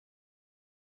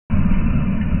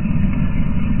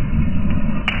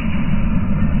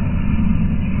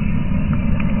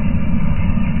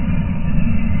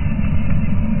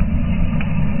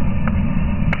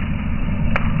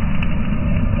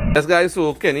Yes, guys,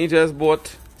 so Kenny just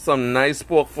bought some nice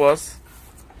pork for us.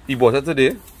 He bought it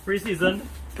today. Pre-seasoned.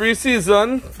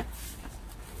 Pre-season.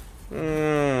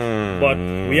 But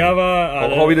we have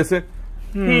a how we just say?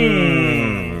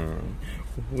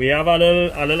 We have a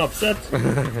little upset.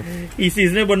 He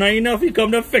seasoned it, but not enough. He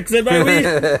come to fix it by we.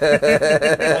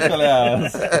 Actually,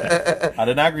 I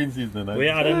did not green seasoning. Right? We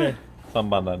added it. Some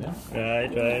bandan, yeah.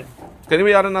 Right. Can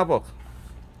we add in that pork?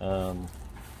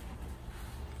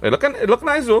 It look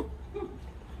nice though.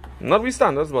 Not we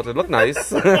standards, but it look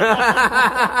nice. Now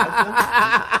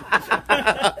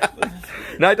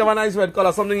it have a nice red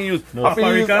color, something you use. No, I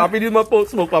use my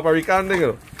smoke paprika and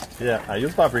thing. Yeah, I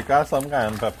use paprika, some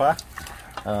cayenne pepper.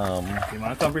 You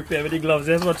want to come prepare with the gloves,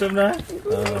 just watch them now.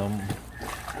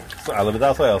 So a little bit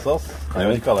of soy sauce. I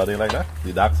don't color they like that.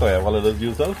 The dark soy, all of those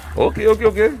yourself. Okay.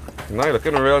 Now you're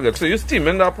looking real good. So you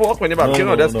steaming that pork when you're barbecue?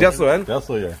 No, that's just so, eh? Just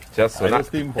so, yeah. Just so. I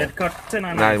steam pork. It cut thin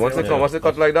and nice. Once it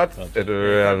cut like that, it's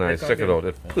real nice. Check it out.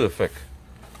 It's perfect.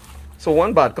 So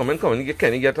one bad comment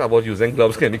can you get about using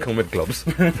gloves? Can you come with gloves?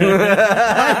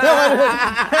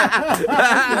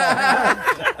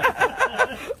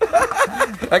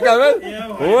 I comment? Yeah,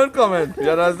 one comment. You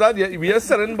understand? Yeah, we are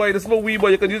selling by this for we,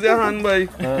 but you can use your hand by.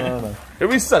 No. If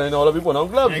we selling all of people on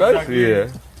gloves, exactly. Right?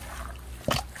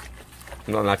 Yeah.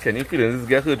 No, Kenny feelings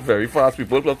get hurt very fast,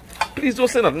 people. But please don't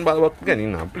say nothing bad about Kenny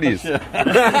now, please. Didn't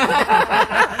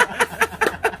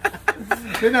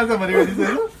have somebody ready to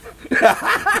say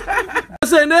that?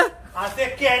 Saying there? I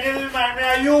said, Kenny remind me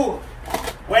of you.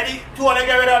 When he told him to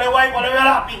get rid of the wife, when they were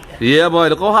happy. Yeah, boy,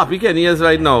 look how happy Kenny is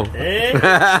right now. Hey.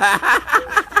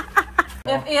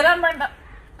 If Aaron bring that,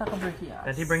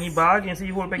 Let he bring his bag and see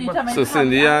you whole big bag. So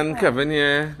Cindy and Kevin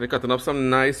here, they're cutting up some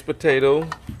nice potato.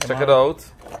 Check it out.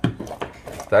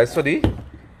 That's for the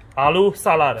Aloo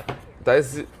salad.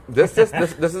 this is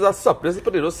a sup. This is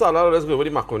potato salad or let's go with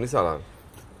the macaroni salad.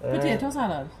 potato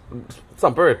salad.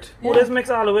 Some for it. Who does mix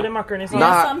aloo with the macaroni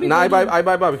salad? Nah, I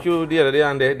buy barbecue the other day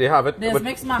and they have it. There's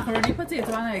mixed macaroni,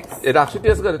 potato and eggs. It actually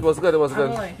tastes good. It was good. I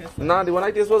don't like it. Nah, the one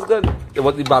I taste was good. The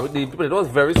potato was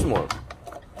very small.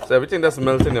 So everything just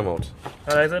melts in your mouth.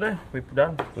 Alright, so we're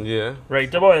done. Yeah.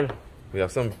 Right to boil. We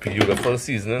have some beautiful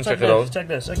seasoning. Check this, it out. Check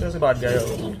this bad guy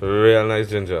out. Real nice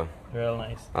ginger. Real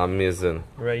nice. Amazing.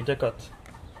 Ready to cut.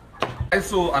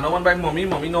 So another one by mommy.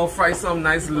 Mommy now fry some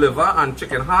nice liver and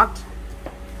chicken heart.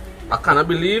 I cannot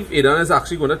believe Aidan is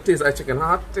actually going to taste like chicken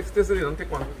heart. Taste it, Aidan.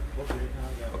 Take one.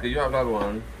 Okay, you have that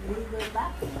one.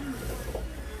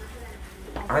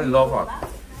 I love heart.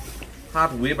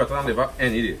 Heart way better than liver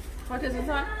any day. What is this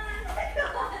one?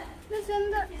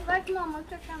 Listen, like normal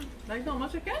chicken. Like normal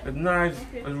chicken? It's nice.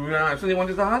 Okay. It's really nice. So you want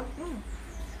this heart?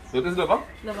 So this liver?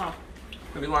 Liver.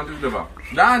 So you want this liver?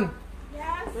 Dan!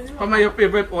 Yes. Come on, your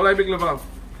favorite. All I big liver.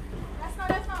 That's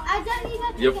not. I just need a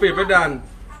chicken. Your favorite, Dan.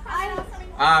 I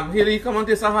Hilly, come on,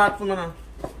 taste a heart for me now.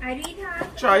 need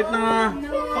heart. Try it now.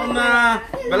 No. Come now.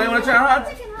 Bella, you want to try heart?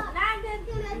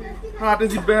 Heart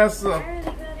is the best, sir.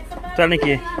 Tell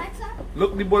Nikki.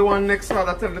 Look, the boy one next heart.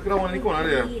 Look at that one in the corner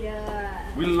there.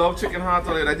 We love chicken heart.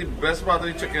 That's the best part of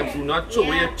the chicken. Do not throw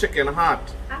away your chicken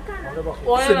heart.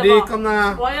 Oil Cindy, liver. come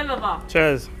now. Oil liver.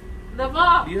 Cheers.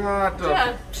 Liver. The heart.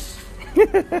 Cheers.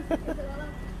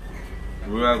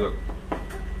 Real good.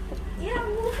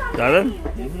 Got it?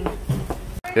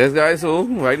 Yes, guys, so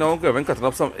right now Kevin cutting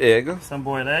up some egg. Some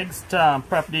boiled eggs to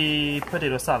prep the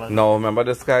potato salad. Now remember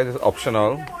this guys is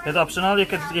optional. It's optional, you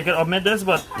can omit this,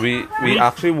 but We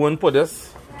actually won't put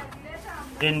this.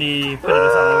 in the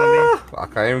potato salad maybe. I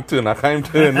can't even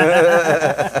turn.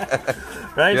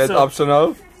 Right? Yeah, it's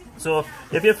optional. So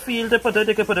if you feel to put it,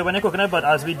 you can put it when you're cooking it, but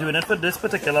as we're doing it for this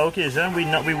particular occasion, we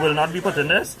will not be putting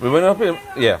this. We will not put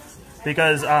yeah.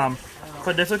 Because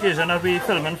for this occasion that we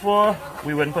filming for,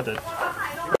 we wouldn't put it.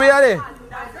 Where are they?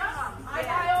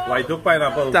 White oak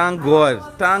pineapple. Thank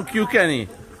God. Thank you, Kenny.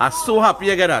 I'm so happy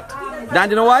you get that. Dan,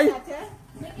 you know why?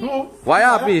 Why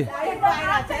happy?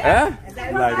 Eh?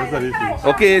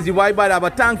 Okay, it's the why by that,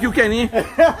 but thank you, Kenny.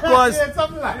 Because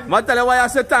I tell you why I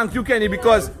said thank you, Kenny,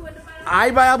 because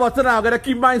I buy a bottle now, I'm gonna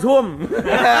keep mine home.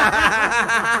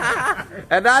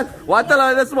 And that's what I tell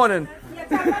her this morning.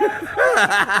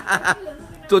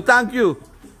 So thank you.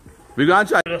 We're gonna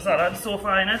try. The salad so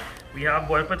far in it, we have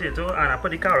boiled potato and I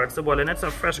put the carrots to boil in it,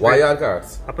 some fresh Why you grated. add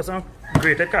carrots? I put some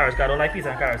grated carrots, because I don't like peas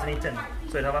and carrots in the tin,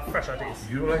 so it have a fresher taste.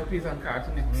 You don't like peas and carrots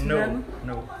in the tin?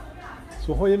 No.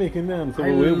 So how you making them? So I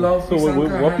love peas and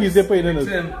carrots. what piece they put in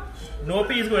it? No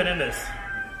peas going in this.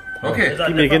 Okay.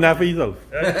 Keep making that for yourself.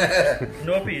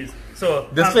 No peas. So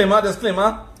Disclaimer. I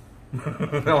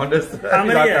want this. How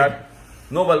many egg?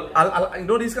 No, but you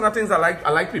know these kind of things. I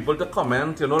like people to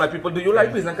comment. You know, like people. Do you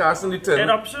like peas and carrots in the tin? It's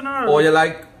optional. Or you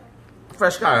like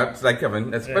fresh carrots like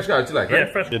Kevin. It's fresh carrots you like, right?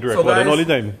 Yeah, fresh. So guys, all the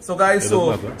time. So guys, It so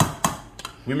doesn't matter.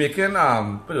 we're making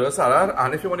potato salad,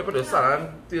 and if you want the potato salad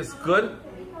taste good,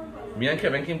 me and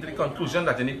Kevin came to the conclusion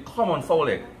that you need common fowl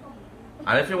egg.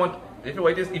 And if you want it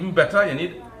taste even better, you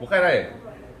need what kind of egg?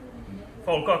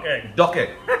 Fowl cock egg. Duck egg.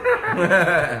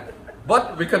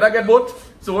 But we cannot get both,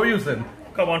 so what are we using?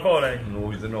 Come on, fowl egg. No,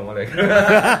 we're using normal egg.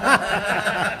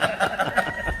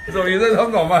 So we're using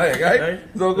some normal egg, right?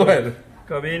 So go ahead.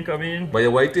 Come in. But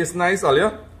your white tastes nice,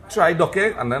 Alia. Try duck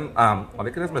egg and then all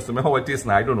you can just mess with me how it tastes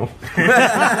now, I don't know.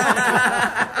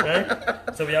 Right?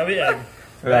 So we have the egg.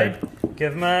 Right.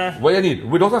 Give me. What you need?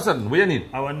 We don't have something. What you need?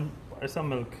 I want some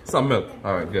milk. Some milk.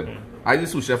 Alright, good. I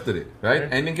just sous chef today, right?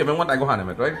 Okay. Anything Kevin want, I go hand him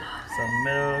it, right? Some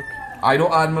milk. I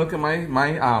don't add milk in my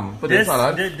potato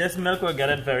salad. This milk will get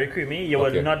it very creamy. You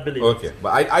will not believe Okay, it.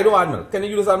 but I don't add milk. Can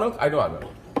you use add milk? I don't add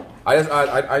milk. I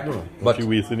don't know. But You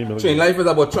waste any milk. Trini Life is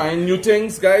about trying new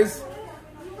things, guys.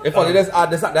 If all just add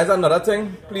this, that's another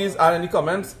thing. Please add any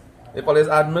comments. If all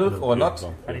add milk or not.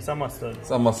 I need some mustard.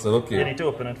 Some mustard, okay. You need to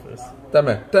open it first. Tell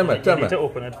me. You need to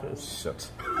open it first. Shut.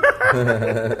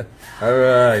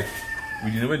 Alright.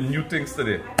 We're dealing with new things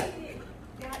today.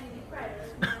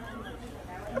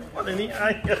 What in the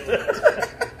eye?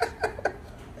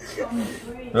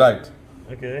 Right.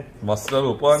 Okay. Mustard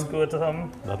open. Go to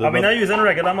some. That is We're not- not using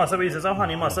regular mustard, we're using some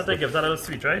honey mustard to give that a little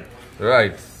sweet, right?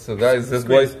 Right. So guys, this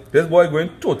boy going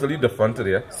totally different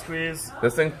today. Squeeze.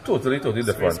 This thing totally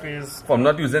different. Squeeze. From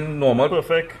not using normal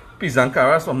Perfect. peas and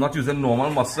carrots, from not using normal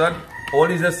mustard. All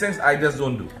these things I just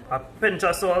don't do. A pinch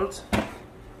of salt.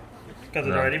 Because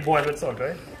it's already boiled with salt,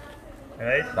 right?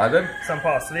 Alright. That's it? Some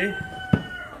parsley.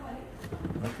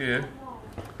 Okay.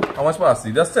 How much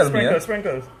parsley? Just tell me,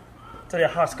 Sprinkles. Till your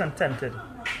heart's contented.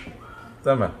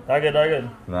 Tell me. That good.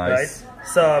 Nice. Right?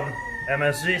 Some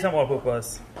MSG, some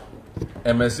all-purpose.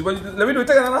 MSG, but let me do it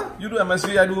again, Anna. You do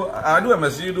MSG, I do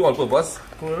MSG, you do all purpose.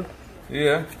 Cool.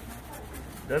 Yeah.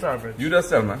 That's average. You just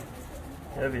tell me.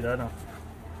 Yeah, we done now.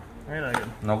 Very good.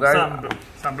 Now guys,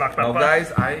 Some black pepper. now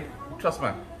guys, trust me.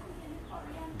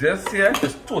 This here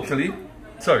is totally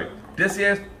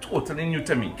new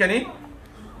to me. Kenny?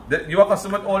 You are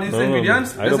accustomed with all these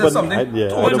ingredients? I This know, is but something I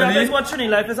totally... That is what Trini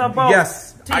Life is about.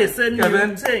 Yes. Tasting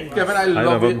new things. Kevin, I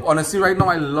love never- it. Honestly, right now,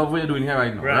 I love what you're doing here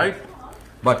right now, right?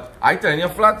 But I tell you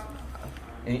flat,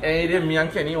 any day me and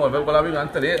Kenny or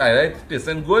today, I like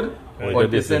tasting good or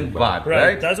tasting bad,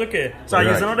 right? That's okay. So I'm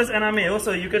using all this NMAO,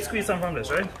 so you can squeeze some from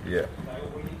this, right? Yeah.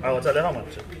 I will tell you how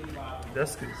much.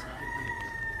 Just squeeze.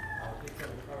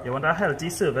 You want a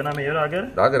healthy serving NMAO, that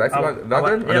good? That good, I feel like that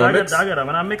good. Yeah, that good.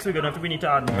 When I mix, we're going to we need to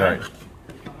add more, right?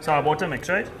 So I'm about to mix,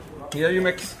 right? Here you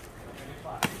mix.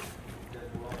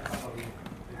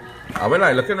 I mean,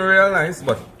 I looking real nice,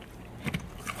 but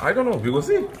I don't know. We will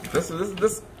see. This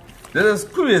is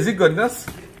crazy goodness.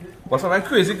 But some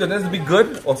crazy goodness be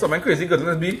good, or some crazy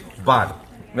goodness be bad,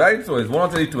 right? So it's one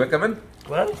of the two, Kevin.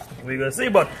 Well, we will see.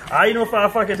 But I know for a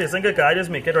fact it isn't good. I just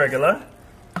make it regular.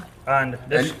 And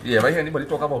this, Yeah, if I hear anybody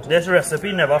talk about it. this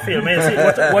recipe never failed me. See,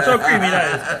 watch how creamy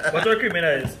that is. Watch how creamy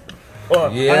that is. Oh,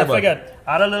 Yeah, and I but- forget.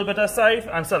 Add a little bit of scythe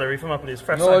and celery from my place.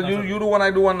 Fresh No, scythe and you celery. do one,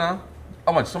 I do one now.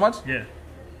 How much? So much? Yeah.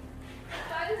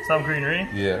 Some greenery.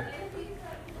 Yeah.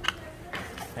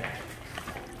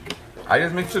 I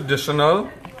just make traditional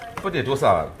potato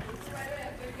salad.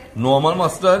 Normal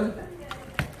mustard,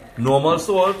 normal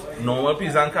salt, normal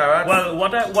peas and carrots. Well,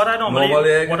 what I Normal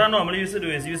egg. normally used to do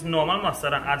is use normal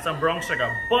mustard and add some brown sugar.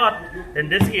 But in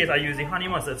this case, I use the honey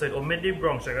mustard, so it omit the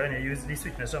brown sugar and I use the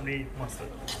sweetness from the mustard.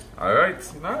 Alright.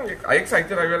 No, I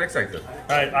excited, I really excited.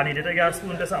 Alright, I needed to get a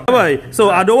spoon to something. Right, so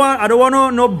I don't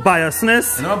want no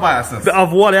biasness No biasness.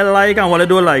 of what I like and what I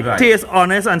don't like. Right. Taste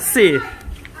honest and say.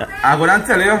 I'm gonna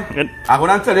tell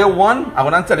you one, I'm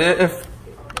gonna tell you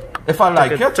if I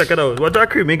like it. Check it out. What that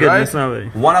creamy goodness now, eh?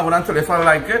 One, I'm gonna tell you if I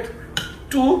like it.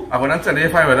 Two, I'm gonna tell you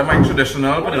if I rather my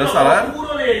traditional potato salad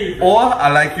or I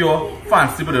like your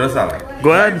fancy potato salad.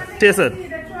 Go ahead, taste it.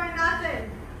 Try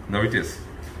nothing. Now it is.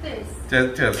 This.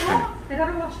 Cheers, Kenny. They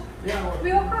gotta wash it.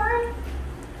 We will curry.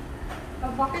 A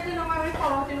bucket in my way,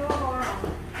 follow it in the go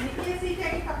around. And you can see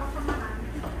take it up from my hand.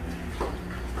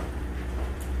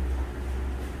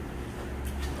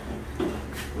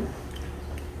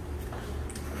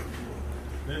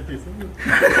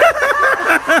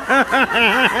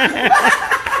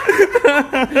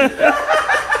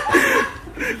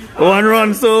 One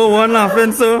run so, one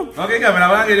laughing so. Okay, Kevin, I'm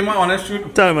gonna give you my honest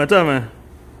truth. Tell me.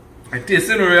 It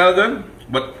tasted real good,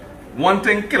 but one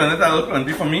thing killing it a little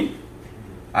plenty for me,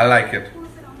 I like it.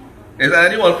 It's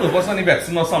already all purpose on the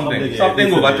vaccine or something.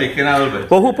 Something overtaken a little bit.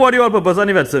 But who poured the all-purpose on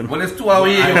the medicine? Well, it's 2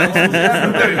 hours.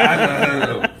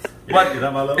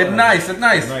 But it's nice, it's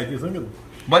nice.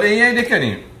 But in here,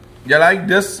 Kenny, you like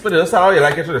this potato salad or you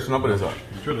like a traditional potato salad?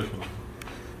 Traditional.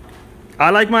 I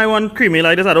like my one creamy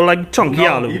like this. I don't like chunky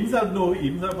aloo.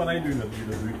 Even when I do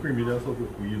it, we creamy that's so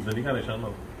good. We use the condition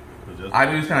milk. I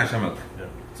don't use conditioned milk. Yeah.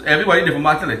 So everybody different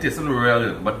matter like tasting real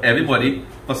good. But everybody,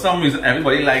 for some reason,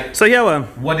 everybody like So here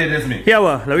what did this mean? here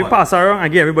let me pass around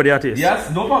and give everybody a taste. Yes,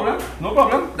 no problem. No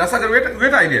problem. That's a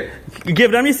great idea. You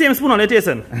give them the same spoon on the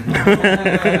tasting.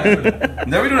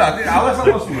 Never do that. I was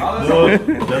supposed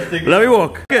to. Just take Let me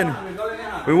walk in.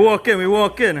 We walk in, we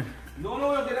walk in. No,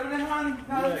 get them in the hand.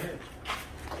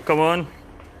 Come on.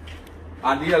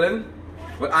 Auntie Helen.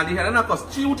 But Auntie Helen, of course,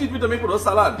 she would teach me to make potato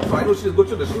salad. So I know she's good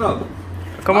traditional.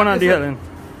 Come on, Auntie Helen.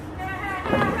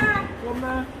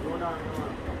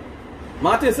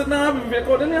 Marty, sit now. We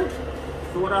recording here.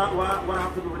 So what I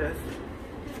have to do with this?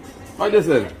 How this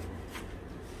is?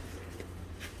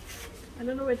 I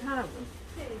don't know what it has.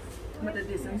 But it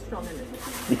isn't strong in it.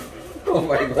 Oh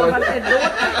my But God.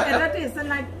 it isn't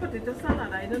like potato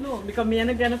salad. I don't know. Because me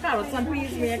and again carrots and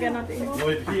peas, me again nothing. no,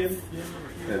 it came.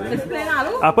 It's plain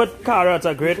aloo? I put carrots,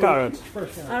 a great carrot.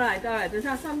 Alright. It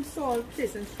has some salt,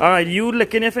 taste and Alright, you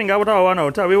licking your finger with our one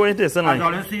out. Tell me what it tastes I like.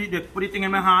 don't see they put the thing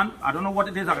in my hand. I don't know what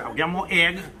it is. I'll get more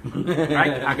egg.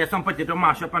 Right? I get some potato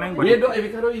mash up and We everything. don't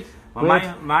avocado eat.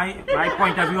 But my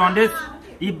point of view on this,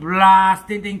 the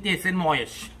blasting thing tasting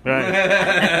moist.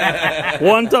 Right.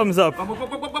 One thumbs up.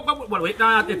 Well, wait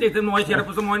now, it tasting moist. You have to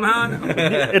put some more in my hand.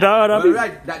 It all Well,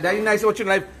 right. That is nice watching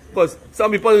life. Because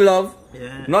some people love.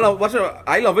 Yeah. No,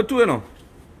 I love it too, you know.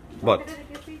 But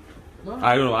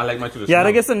I don't know. I like my traditional. Yeah,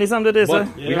 I guess Sunday some to taste.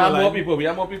 But we have more people. We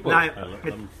have more people. Nah,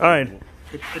 Alright.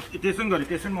 it tasting good. It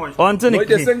tasting moist. On to No, it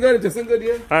Nikki. isn't good. It isn't good,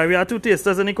 yeah. Alright, we have two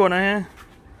tasters in the corner here.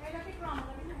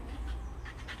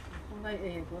 like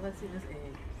egg. Let's see this egg.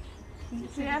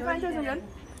 See, I find this again.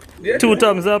 Yeah. Two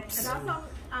thumbs ups.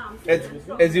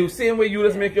 As you same way you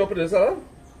just make your potato salad?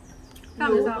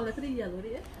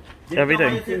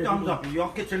 Everything. Thumbs up.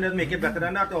 Your kitchen does make it better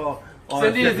than that, or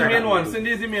Cindy is the main one.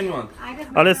 Cindy is the main one.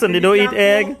 Oh, listen, they don't eat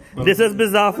egg. This is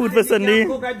bizarre food for Cindy.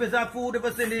 Cook like bizarre food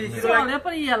for Cindy. So only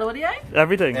put yellow, the egg?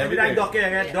 Everything. Every time duck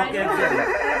egg.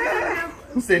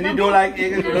 Cindy don't like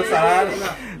egg and potato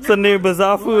salad. Cindy,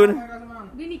 bizarre food.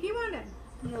 The Nikki one then?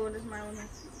 No, that's my one.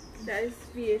 That is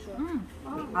VH1.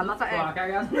 A lot of egg.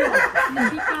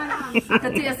 Nikki can't. I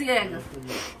can taste the egg.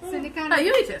 Cindy can't. No,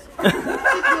 you eat it.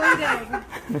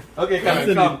 Okay,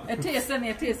 come. It tastes in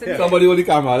it, tastes in it. Somebody hold the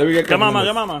camera. Let me get Come Kevin. mama, in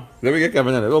come this. mama. Let me get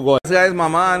Kevin in it. Oh, go. So guys,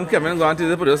 Mama and Kevin going to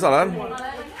the potato salad.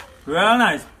 Real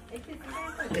nice.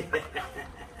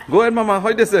 Go ahead, Mama.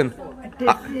 How this in?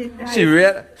 She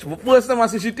read. First time I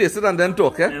see she tasted and then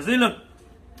talk, eh? You see, look.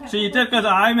 She eat it because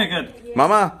I make it.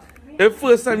 Mama, if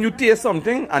first time you taste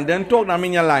something and then talk, that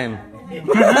mean you're lying.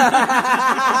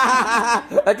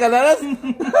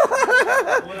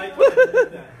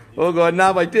 Oh God,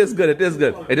 nah, but it tastes good. It tastes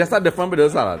good. It just a different potato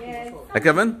salad. Hey,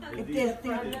 Kevin?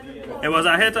 It was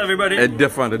a hit, everybody. It's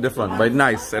different, but it's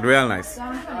nice. It's real nice.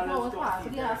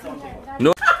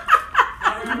 No.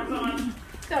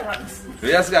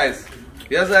 Yes, guys.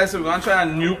 Yes, guys. So we're gonna try a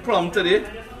new plum today.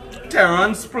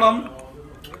 Terrence plum.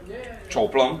 Chow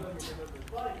plum.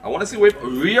 I want to see with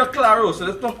Rio Claro. So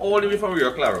let's come all the way from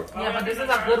Rio Claro. Yeah, but this is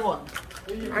a good one.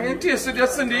 I can taste it,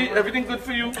 yes, Cindy. Everything good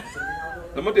for you.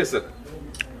 Let me taste it.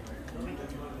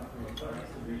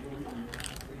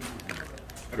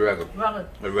 Regular.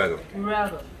 Rather.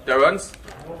 Terrence,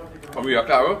 from Rio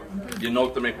Claro, you know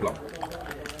how to make plum.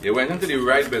 You went into the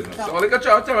right business. So, look at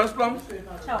your Terrence plum.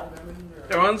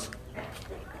 Terrence,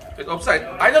 it's upside.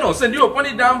 I don't know, Cindy, you open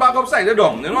it down back upside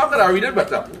down. You know, after I read it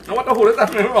better. Now, what the whole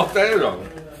time upside down.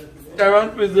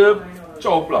 Terrence preserved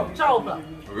chow plum. Chow plum.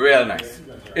 Real nice.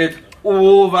 It's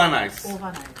over nice.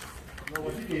 Overnight.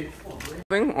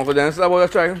 Uncle Dennis, I was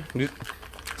trying.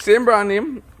 Same brand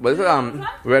name, but it's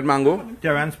red mango.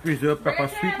 Terrence preserved pepper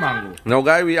sweet mango. Now,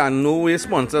 guys, we are no way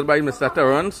sponsored by Mr.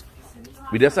 Terrence.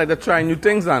 We decided to try new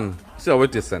things and see how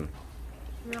it is. How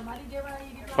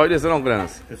it is, Uncle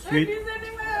Dennis? It's sweet,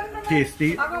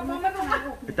 tasty. It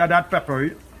had that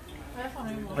peppery.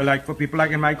 Like for people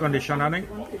like in my condition, I think.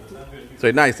 So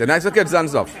it's nice. It's nice for kids and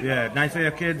stuff. Yeah, nice for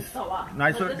your kids,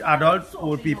 nice for adults,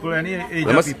 old people, any age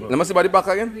Let of me people. see body back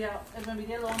again. It's going to be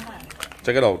there a long time.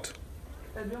 Check it out.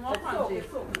 It'll be more crunchy.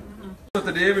 So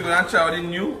today we're going to try the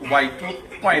new white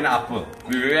pineapple.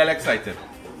 We're real excited.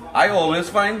 I always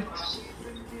find,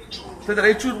 so that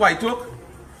I choose white oak.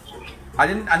 I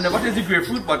never taste the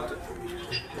grapefruit, but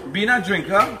being a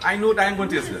drinker, I know that I'm going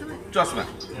to taste it. Trust me.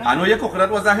 I know your coconut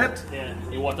was a hit. Yeah,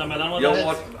 your watermelon was Your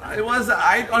a hit. it was.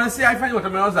 I honestly, I find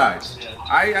watermelon was a hit.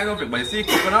 I don't think, but you see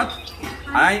coconut,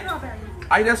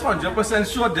 I just 100%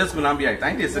 sure this gonna be right. I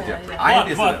ain't taste it yet. I ain't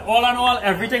taste But it. all in all,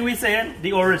 everything we saying,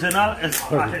 the original is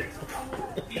right.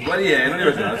 But yeah, not the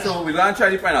original. So we're gonna try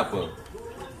the pineapple.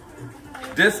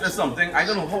 This is something, I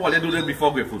don't know how they do this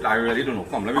before grapefruit. I really don't know.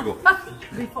 Come, let me go.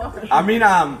 I mean,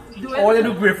 all they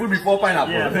do grapefruit before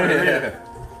pineapple. Yeah.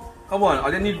 Come on,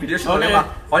 all they need Vedesh. Okay.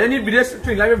 All they need Vedesh,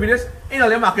 Trini Life With Vedesh, in all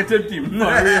their marketing team.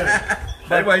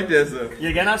 That's why it is.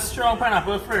 You get a strong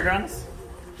pineapple fragrance.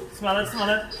 Smell it, smell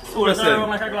it. Pour it around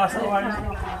like a glass of wine.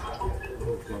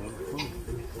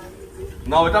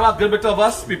 Now, it's about good bit of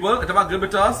us, people. It's about good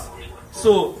bit of us.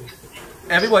 So,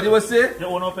 everybody will say Your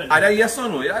own opinion. either yes or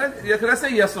no. You can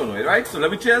say yes or no, right? So,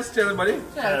 let me cheers. Cheers, everybody.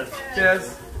 Cheers.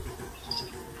 Cheers.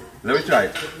 Let me try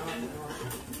it.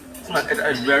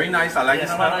 It's very nice. I like the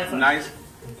smell. Nice.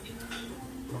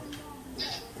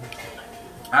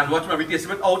 And watch me taste it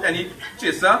without any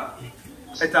chaser.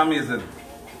 It's amazing.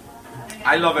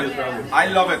 I love it. I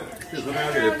love it. It's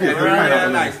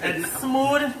very nice. It's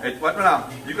smooth. What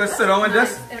you can sit down with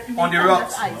this on the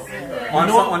rocks.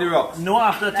 On the rocks. No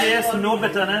aftertaste, no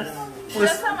bitterness.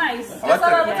 Just some ice. Just a What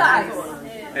little the- bit of ice.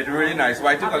 It's really nice.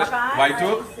 White took.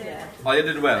 All you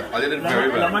did well. All you did very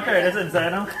Let me well. carry this inside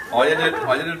now. All you did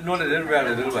no, they did well.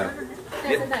 They did well.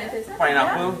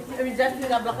 Pineapple. We just need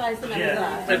a black ice in the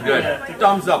glass. It's good.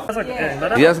 Thumbs up.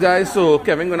 Yeah. Yes, guys. So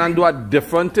Kevin gonna do a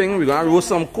different thing. We're gonna roast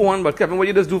some corn. But Kevin, what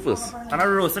you just do first? I'm not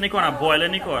roasting the corn, I'm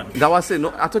boiling the corn. That was it.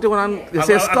 No, I thought you were gonna. You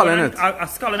say sculling it. I'm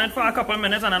sculling it for a couple of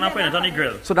minutes and then I'm putting it on the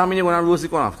grill. So that means you're gonna roast the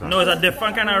corn after. No, it's a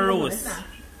different kind of roast.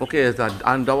 Okay, is that,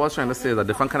 and I was trying to say that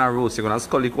different kind of roast. You're gonna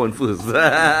scull the corn first.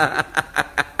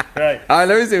 Right. Alright,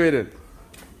 let me see with it.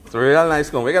 It's a real nice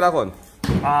corn. Where get that corn?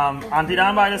 Auntie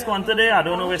Dan buy this corn today, I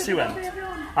don't know where she went.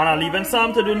 And I'm leaving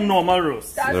some to do normal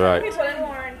roast. Right.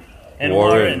 In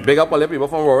Warren. Big up all the people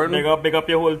from Warren. Big up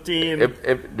your whole team.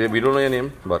 We don't know your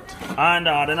name, but And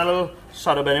then a little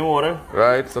shadow belly water.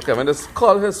 right. So Kevin just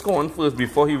scull his corn first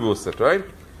before he roasts it, right?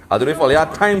 I don't know if all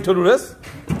had time to do this,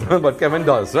 but Kevin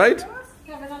does, right?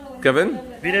 Kevin?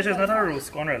 Vedesh is not a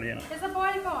roast corn really, you know. It's a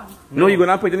boiled corn. No, you're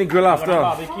gonna put it in the grill I'm gonna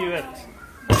after. barbecue it.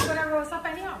 I'm gonna roast up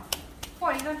anyhow.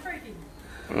 40 and 30.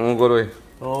 Oh, good way.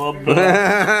 Oh, boy.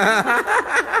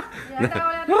 Yeah, that's all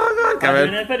I do. Oh, God, I'm Kevin.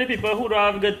 doing it for the people who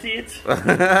don't have good teeth.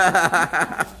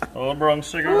 Oh, brown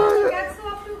sugar. Get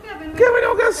soft too, Kevin. Kevin,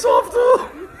 you get soft too.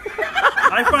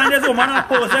 I find this woman a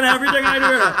posting everything I do.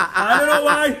 I don't know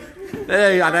why.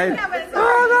 Hey, and I.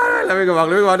 Oh, God, let me go back.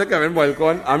 Let me go back to Kevin boiled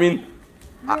corn. I mean,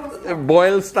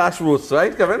 boiled slash roast,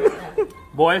 right, Kevin?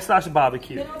 Boil slash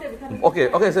barbecue.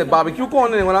 Okay, so barbecue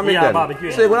corn you're gonna make Yeah, then.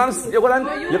 barbecue, So you're gonna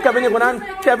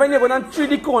treat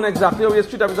the corn exactly how you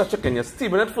treat it with a chicken. You're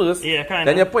steaming it first. Yeah, kinda.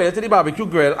 Then you put it to the barbecue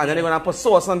grill and then you're gonna put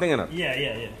sauce something in it.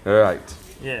 Yeah. Right.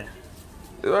 Yeah.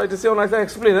 Right, you see how nice I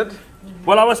explain it?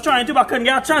 Well, I was trying to, but I couldn't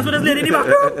get a chance with this lady in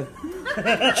the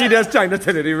back. She just trying to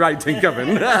tell you the right thing,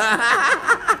 Kevin.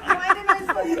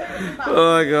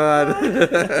 Oh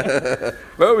God.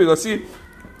 Well, we will see.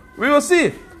 We will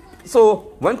see.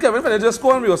 So when Kevin finishes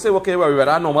corn, we will say, okay, well, we were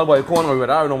at normal boiled corn or we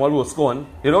were at normal roast corn.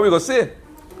 You know, we will say,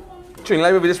 Trini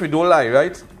Life With Vedesh, we don't lie,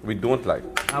 right? We don't lie.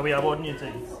 And we are about new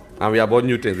things. And we are about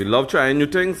new things. We love trying new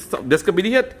things. So this could be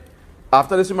the hit.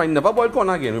 After this, we might never boil corn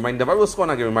again. We might never roast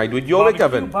corn again. We might do it your way,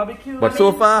 Kevin. Barbecue. But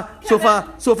so far,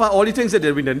 all the things they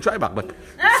did, we didn't try back. But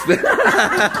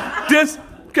this,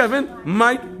 Kevin,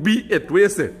 might be it. What do you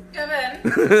say? Kevin,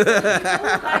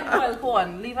 like boiled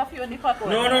corn. Leave a few in the pot.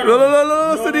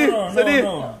 No, Sadie.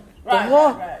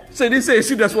 Right. Sadie says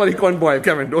she just want the corn boil.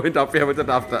 Kevin, don't interfere with it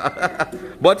after.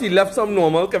 But he left some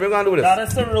normal. Kevin, we're going to do That this.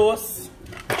 is the roast.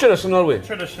 Traditional way.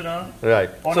 Traditional. Right.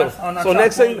 On So a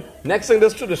next charcoal. thing,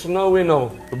 this traditional way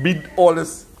now. Beat all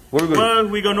this. What are we going to do?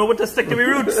 Well, we're going to know what to stick to the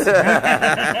roots.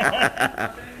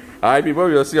 Alright, people,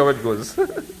 we'll see how it goes.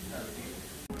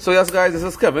 So yes, guys, this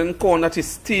is Kevin corn that is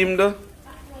steamed.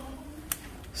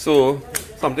 So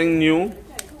something new,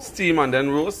 steam and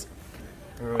then roast.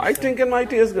 I think it might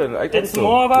taste good. I think It's so.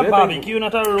 more of What do a you barbecue,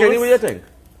 think? not a Kenny, what do you roast. think?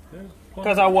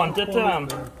 Because I wanted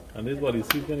to. And this body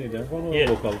sweet Canadian from Yeah.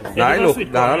 local. Yeah, Nah, I it's a look.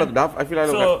 sweet Nah, I corn, look. That, I feel I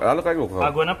look. So, like, I look like local.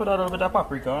 I'm going to put a little bit of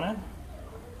paprika on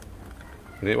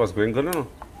it. It was going good, no?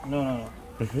 No.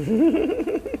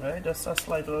 Right, just a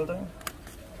slight little thing.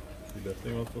 The best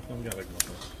thing was for some garlic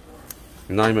mustard.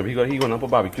 Nah, maybe he gonna put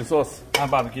barbecue sauce.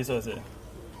 And barbecue sauce, yeah.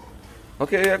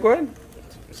 Okay, yeah, go ahead.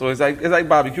 So it's like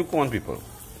barbecue corn, people,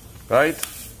 right?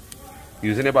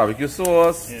 Using a barbecue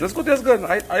sauce. Yeah. This go taste good.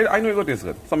 I know it go taste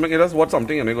good. Something it does what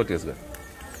something and it go taste good.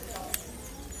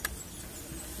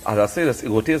 As I say this, it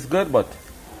go taste good, but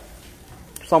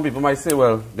some people might say,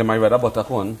 well, they might rather butter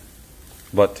corn.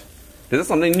 But this is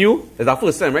something new. It's our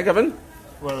first time, right, Kevin?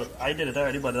 Well, I did it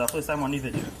already, but it's the first time on the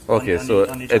video. Okay, so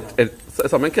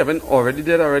something Kevin already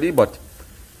did but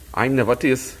I never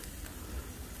taste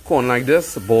corn like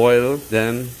this, boil,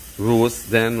 then roast,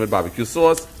 then with barbecue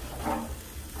sauce.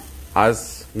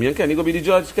 As me and Kenny go be the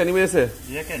judge, Kenny, what you say?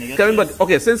 Yeah, Kenny. Kevin, but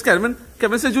okay, since Kevin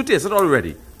says you taste it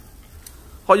already.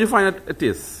 How you find it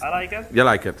tastes? I like it. You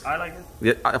like it? I like it.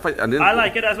 Yeah, I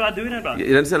like it, that's why I'm doing it, man. You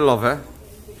didn't say love it?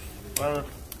 Well,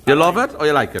 you love it or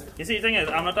you like it? You see, the thing is,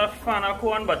 I'm not a fan of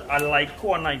corn, but I like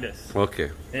corn like this.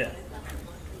 Okay. Yeah.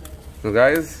 So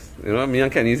guys, you know, me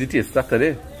and Kenny is the taste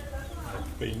today.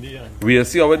 We'll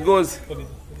see how it goes.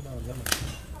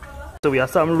 So we have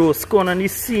some roast corn on the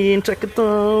scene, check it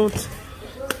out.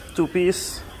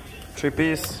 2-piece,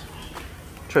 3-piece,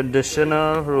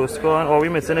 traditional roast corn. All we're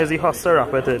missing is the hot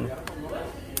syrup with it.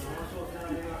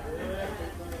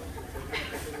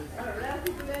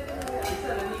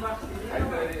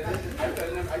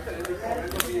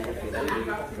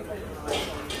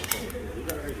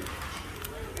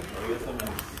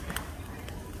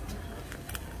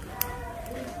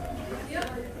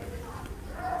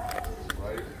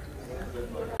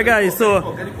 Guys, so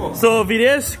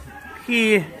Vedesh,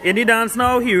 he in the dance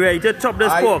now, he ready to chop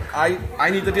this pork. I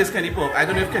need to taste Kenny pork. I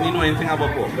don't know if Kenny know anything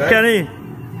about pork. Right? Kenny,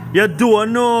 you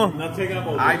don't know.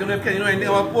 I don't know if Kenny know anything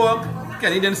about pork.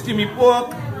 Kenny didn't steam me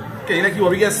pork. Kenny like you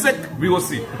want to get sick. We will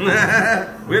see.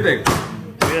 What do you think?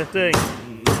 What do you think?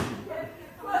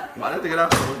 I don't think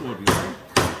that's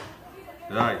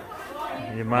right.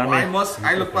 Yeah, man, I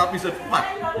look for a piece of fat.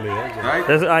 Right?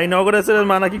 I know what I said,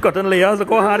 man, like he cutting layers. Look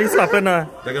how hard he's slapping now.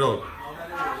 Check it out.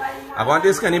 I want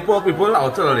this Kenny pork people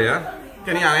out there.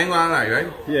 Kenny, I ain't going to lie, right?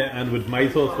 Yeah, and with my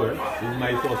sauce for it. With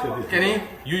my sauce. Kenny,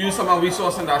 you use some of we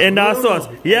sauce in that. In that sauce.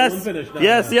 Yes.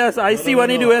 Yes. I see when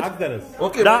you do it.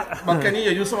 Okay, but Kenny,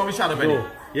 you use some of we shadow penny.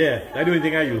 Yeah, I do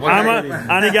anything I use.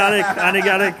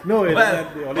 Anigarlic. No, well,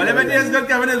 let me taste good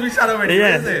Kevin is we shadow penny.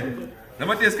 Yes. Let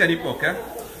me taste Kenny pork, eh?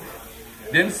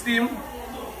 Then steam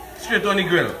straight on the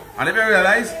grill. And if you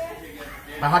realize,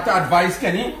 I had to advise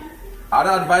Kenny.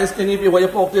 If you want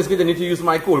your pork taste good, you need to use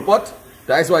my coal pot.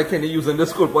 That's why Kenny using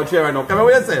this coal pot here right now. Come on,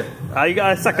 what you say? I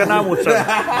got a second now, much. Okay,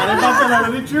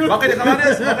 come on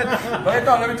this. Let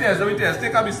me taste.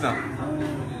 Take a piece now.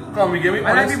 Come, we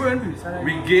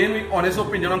gain me honest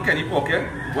opinion on Kenny pork, eh?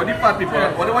 What the part, people?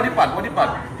 What the part? The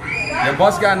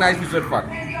boss got a nice piece of fat.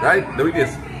 Right? Let me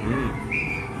taste.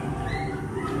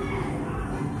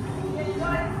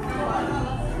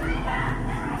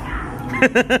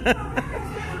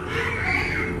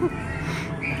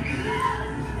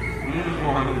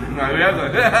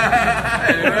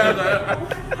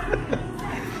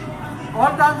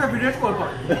 All times the Vedesh cold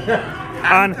pot.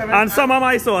 And some of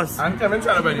my sauce. And Kevin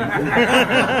Chalabani.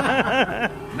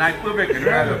 Nice, perfect.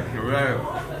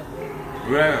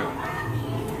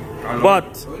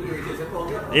 But,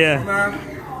 yeah.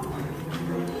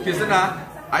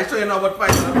 I show you now what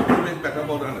 5 minutes make better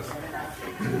about this.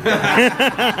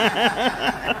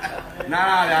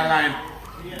 Nah, they're lying.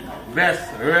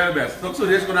 Best, real best. Look, so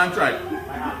just go and try.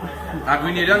 A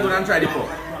Grenadian, go and try the pork.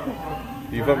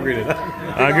 You've upgraded.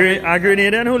 A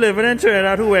Grenadian who live in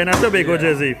Trinidad who wear a Tobago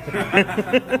jersey.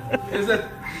 Is it?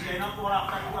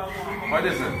 What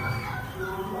is it?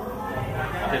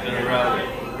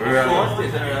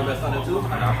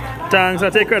 Thanks, I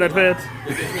take credit for it.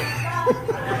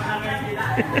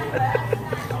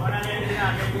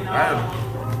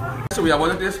 So we are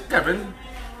going to taste Kevin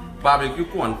barbecue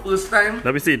corn. First time.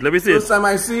 Let me see. First time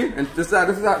I see, and this is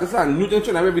a new thing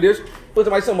in every Vedesh. First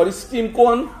time I see somebody steam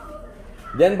corn,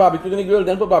 then barbecue in the grill,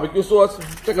 then put barbecue sauce.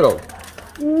 Check it out.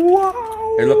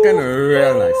 Wow. It's looking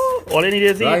real nice. All I need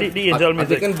is the angel music. I'm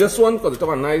taking this one because it's have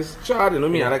a nice chard. You know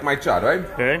me, I like my chard, right?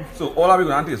 Okay. So all are we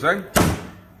going to taste, right?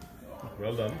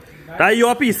 Well done. That's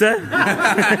your piece, eh?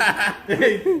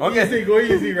 Hey, okay. Easy, go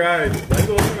easy, right?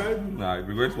 Nah,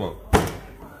 we're going small.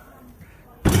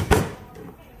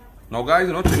 Now guys,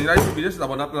 you know, Trini Life With Vedesh is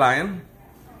about not lying.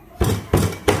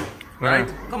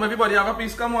 Right? Come everybody, have a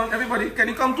piece, come on, everybody. Can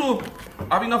you come too?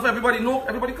 Have enough for everybody? No,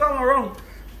 everybody come around.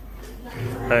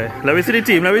 Hey, let me see the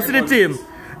team,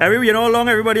 you know how long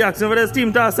everybody asking for this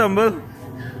team to assemble?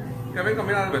 Kevin, come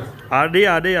in a little bit. Are they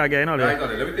again? Right,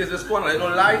 let me taste this corn, I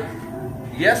don't lie.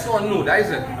 Yes or no, that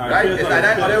is it. Right? It's like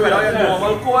that, whether your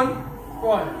normal corn.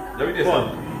 Let me taste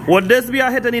it. Would this be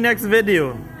a hit in the next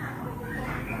video?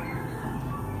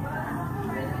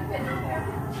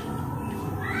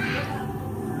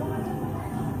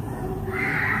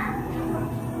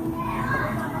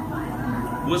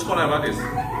 Worst corn about this.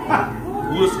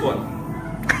 Worst corn.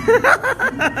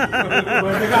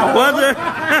 What's it?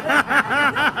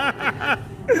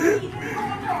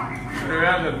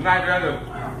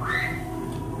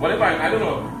 What if I don't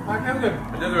know. I'm good.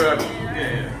 But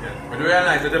very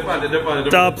nice. It's different.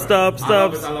 Stop. I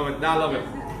love it. I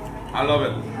love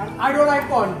it. I don't like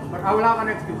corn, but I will have an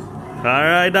excuse.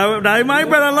 Alright, that's my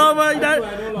brother lover.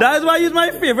 That's why he's my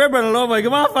favorite brother lover.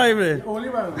 Give me a 5 minutes. Only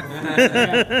one.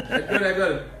 That's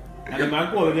good. And the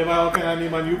man called him out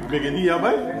and man you begin here,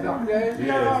 boy.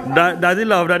 Daddy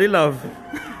love. I love it.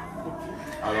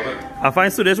 I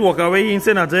find Sudesh walk away, he ain't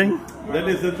say nothing. Then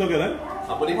listen together.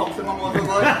 I put the hops in my mouth again.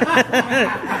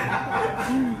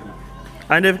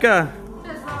 And Devka?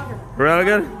 Real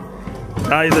good?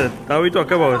 That is it. That we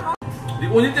talk about. The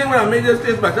only thing when I made this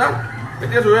taste better, it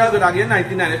tastes real good again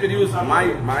 99 if you use my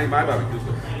barbecue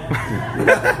sauce.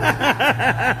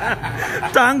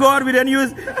 Thank God we didn't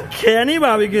use Kenny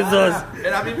barbecue sauce.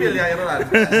 And I'll be failure, you know that.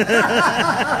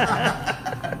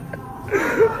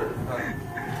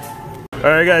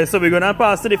 Alright guys, so we're gonna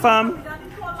pass to the farm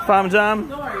jam.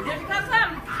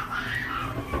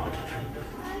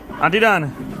 Auntie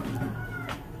Dan,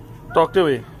 talk to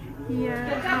me.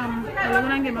 Yeah, I'm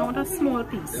gonna give me a small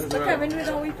piece. Kevin, we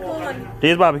know we corn.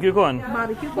 This is barbecue corn.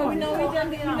 Barbecue We corn. know we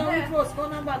roast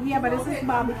corn and barbecue. Yeah, but this is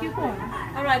barbecue corn.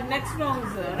 Alright, next round,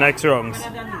 sir. Next rounds.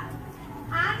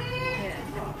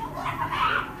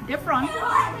 Different.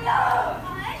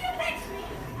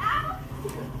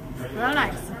 Real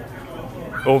nice.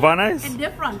 Over nice. It's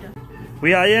different.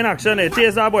 We are here in action.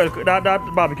 Taste that boil, that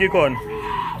barbecue corn.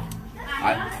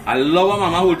 I love how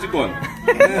Mama holds it on.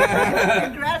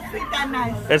 It's sweet and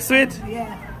nice. It's sweet.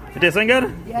 Yeah. It tasting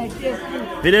good. Yeah, it tastes good.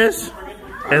 Videsh,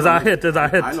 it's a hit.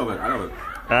 I love it.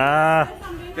 Ah.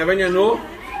 Kevin, you know,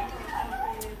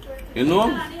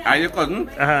 I your cousin.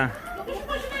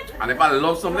 And if I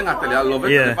love something, I tell you I love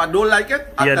it. Yeah. And if I don't like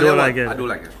it, I tell you like what, it. I don't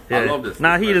like it. Yeah. I love this.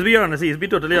 Nah, he's be honest. He's be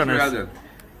totally It's honest. real good.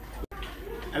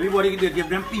 Everybody they give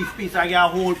them piece. I get a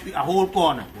whole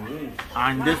corner.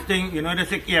 And this thing, you know, they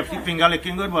say KFC finger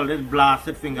licking good. Well, this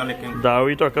blasted finger licking. That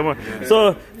we talk about. Yeah.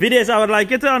 So, Videsh, I would like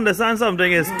you to understand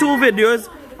something. It's 2 videos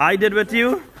I did with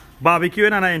you,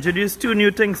 barbecuing, and I introduced 2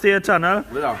 new things to your channel.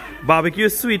 Yeah. Barbecue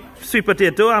sweet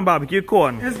potato and barbecue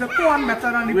corn. Is the corn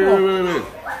better than the pork? Wait.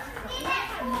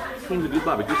 Who's the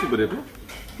barbecue sweet potato?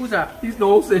 Who's that? He's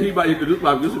no saying he introduced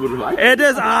barbecue sweet potato, right? It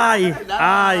is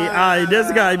I.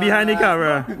 This guy behind the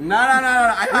camera.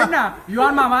 No. You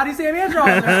and Mama the same age,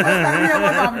 right?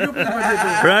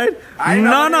 Right?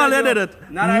 None of them did it.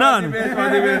 None.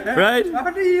 Right?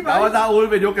 That was our old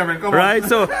video, Kevin. Come on. Right?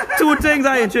 So, 2 things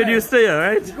I introduced to you,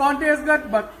 right? It can't taste good,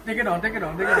 but take it on. That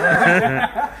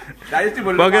is the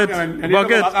Bucket.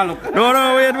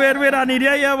 No, wait. I need you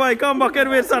here, boy. Come, bucket,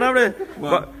 wait, son of it.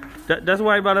 That's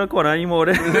why I bought a corner anymore.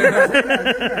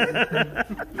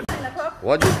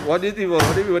 What do you think?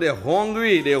 They're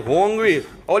hungry.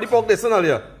 All the pork that's on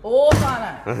here. Oh,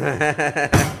 man.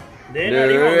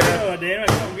 They're not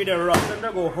hungry. They're rushing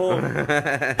to go home.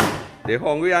 They're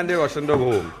hungry and they're rushing to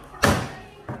go home.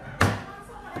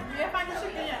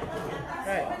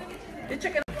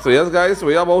 So yes, guys,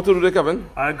 we are about to do the Kevin.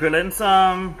 I'm grilling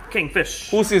some kingfish.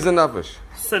 Who seasoned that fish?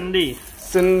 Cindy,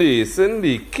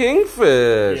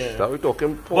 kingfish. Yeah. That we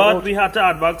talking but about. we had to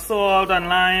add back salt and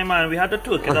lime, and we had to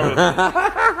twerk it out.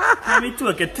 Let me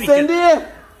tweak it. Cindy!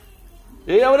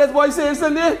 You hear what that boy saying,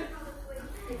 Cindy?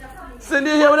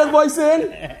 Cindy, you hear what that boy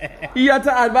saying? He had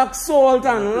to add back salt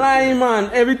and lime and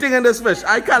everything in this fish.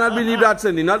 I cannot believe that,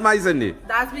 Cindy. Not my Cindy.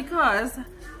 That's because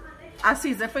I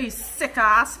season for his sick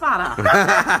ass father.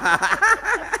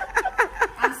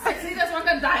 And sexy just want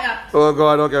to die. Oh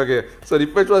God, okay. So the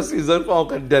fish was seasoned for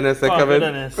Uncle Dennis, for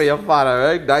your father,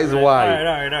 right? That is why.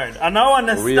 Right. And now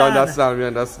understand. We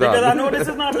understand. Because I know this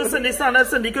is not the Cindy standard.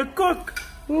 Cindy could cook.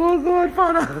 Oh God,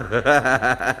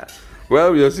 father.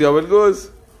 Well, we'll see how it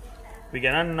goes. We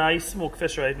get a nice smoked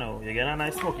fish right now. You get a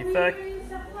nice smoky effect.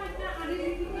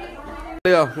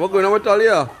 Yeah, what's going on with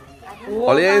Talia?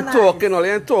 All you ain't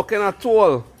talking at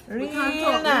all.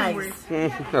 Real nice. I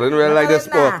didn't really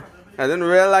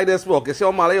like this pork. You see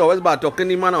how Malay always bad talking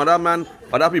the man,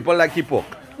 other people like he pork.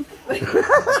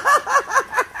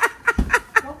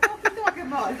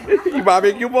 You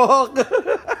barbecue pork.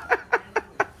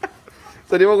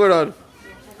 So they were going on.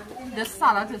 The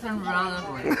salad is in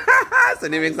real good. So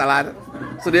they make salad.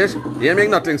 So they ain't make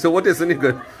nothing. So what is in it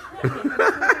good?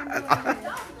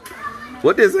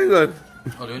 What is in good?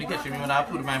 Oh, the only catching me when I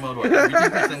put in my mouth.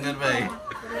 Everything tastes in good way.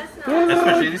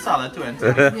 Especially the salad too.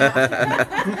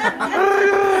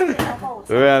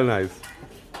 Real nice.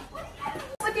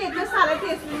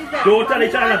 Don't tell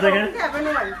each other again.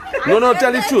 No,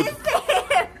 tell the truth.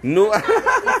 No.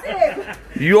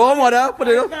 Your mother put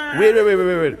it up.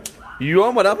 Wait.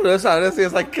 Your mother put it aside and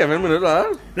says like Kevin minute.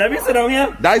 Let me sit down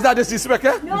here. That is that disrespect,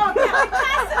 eh? No, Kevin,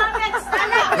 pass it on next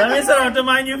time. Let me surround to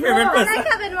my new favorite person.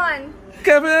 Kevin one.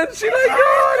 Kevin, she like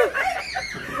God.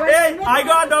 Hey, I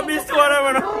got W's too.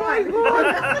 Whatever.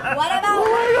 What about? Oh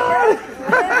my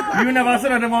God. You never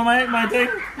surround him on my thing.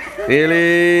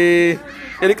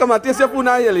 Eli, come and taste your food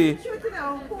now, Eli.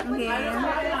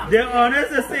 They're honest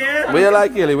to say it. What you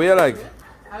like, Eli? What you like?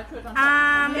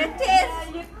 It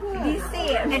tastes the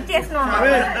same. It tastes normal.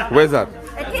 Where's that?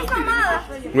 It tastes normal.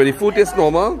 Where the food tastes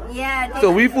normal? Yeah.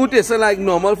 So we food tastes like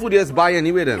normal food, just buy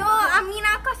anyway then? No, I mean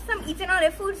I'm accustomed eating all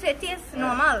the food, so it tastes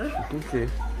normal. Okay.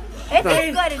 It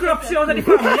tastes good. Corruption of the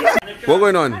family. What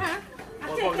going on?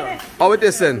 How it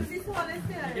tasting?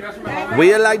 What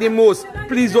you like the most?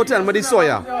 Please don't tell me the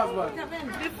soya.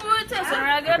 The food tastes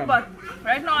really good, but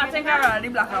right now I think I rather the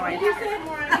black and white.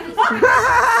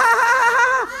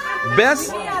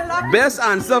 Best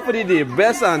answer for the day.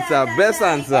 Best answer.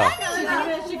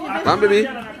 Come baby.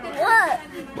 What?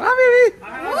 Come baby.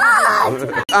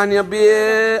 What? Anya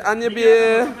beer. I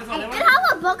have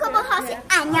a book about how to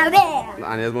Anya bear.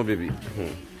 Anya's my baby.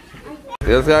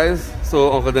 Yes guys,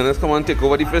 so Uncle Dennis come and take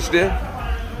over the fish there.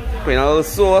 Put in a little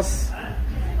sauce.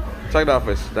 Check that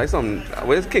fish. That's some,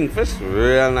 where's kingfish?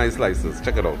 Real nice slices.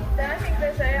 Check it out.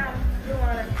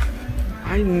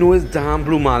 I know it's damn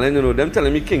blue marlin, you know. Them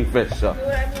telling me kingfish.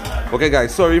 Okay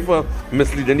guys, sorry for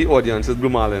misleading the audience. It's blue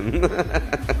marlin.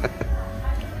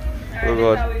 Oh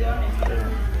God.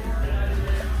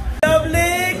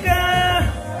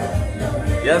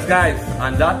 Yes guys,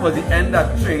 and that was the end of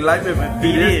Trini Life with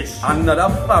Vedesh. Another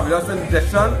fabulous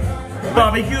edition.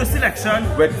 Barbecue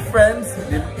selection. With friends.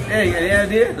 Hey, at the end of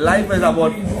the day, life is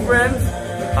about friends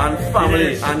and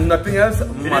family. And nothing else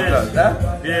matters.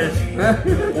 Yes.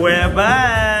 We're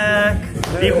back.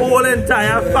 The whole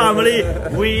entire family.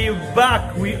 We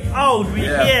back. We out. We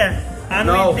here. And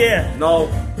we there. Now,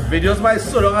 videos might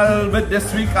slow down a little bit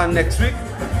this week and next week.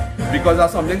 Because of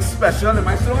something special, it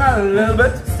might slow down a little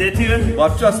bit. Stay tuned.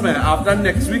 But trust me, after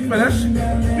next week finish,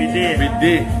 we there.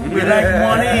 We like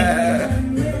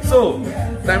money. So,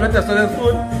 time to test this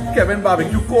food. Kevin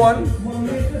barbecue corn.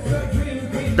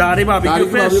 Daddy barbecue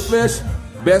fish.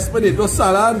 Best potato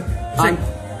salad. And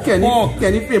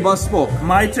Kenny famous pork.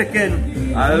 My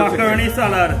chicken. Macaroni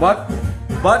salad.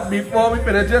 But before we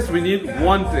finish this, we need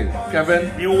one thing. Kevin.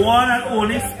 The one and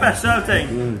only special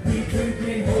thing.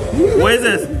 What is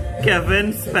this?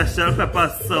 Kevin special pepper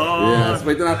sauce. Yes,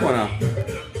 right in that corner.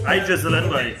 I drizzle it,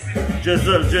 boy.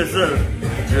 Drizzle. Drizzle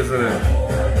it.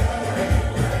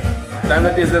 Time to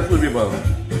taste the food, people.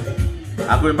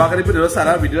 I'm going back to the potato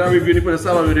salad. We did not review the potato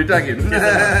salad. We did it again.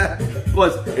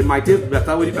 Because it might taste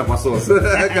better with the pepper sauce. Look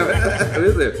at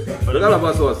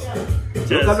pepper sauce.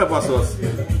 Look at pepper sauce.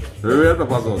 Real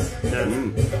pepper sauce. Yes.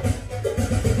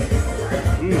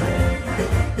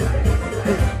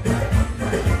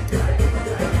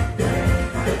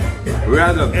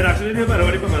 Random. It actually did better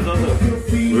with the pepper sauce.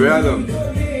 Random.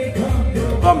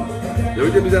 Let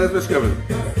me take this fish, Kevin.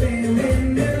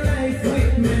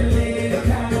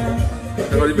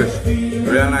 Check out the fish.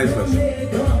 Real nice fish.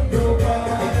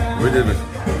 Really fish.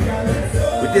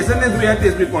 We tasted this way and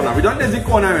taste the corner. We don't taste the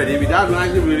corner already. We don't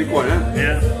like the really corner.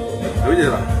 Yeah. Let me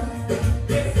taste that.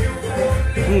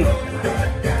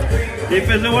 If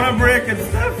you don't want to break and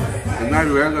stuff. It's not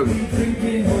real good.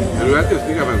 It's real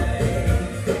tasty, Kevin.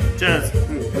 Cheers.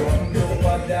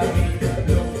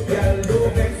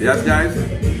 Yes, guys.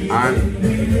 And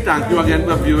thank you again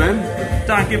for viewing.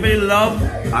 Thank you for the love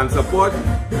and support.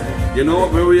 You know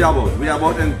what we are about. We are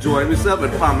about enjoying ourselves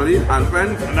with family and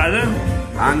friends.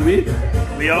 And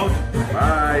we out.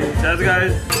 Bye. Cheers,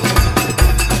 guys.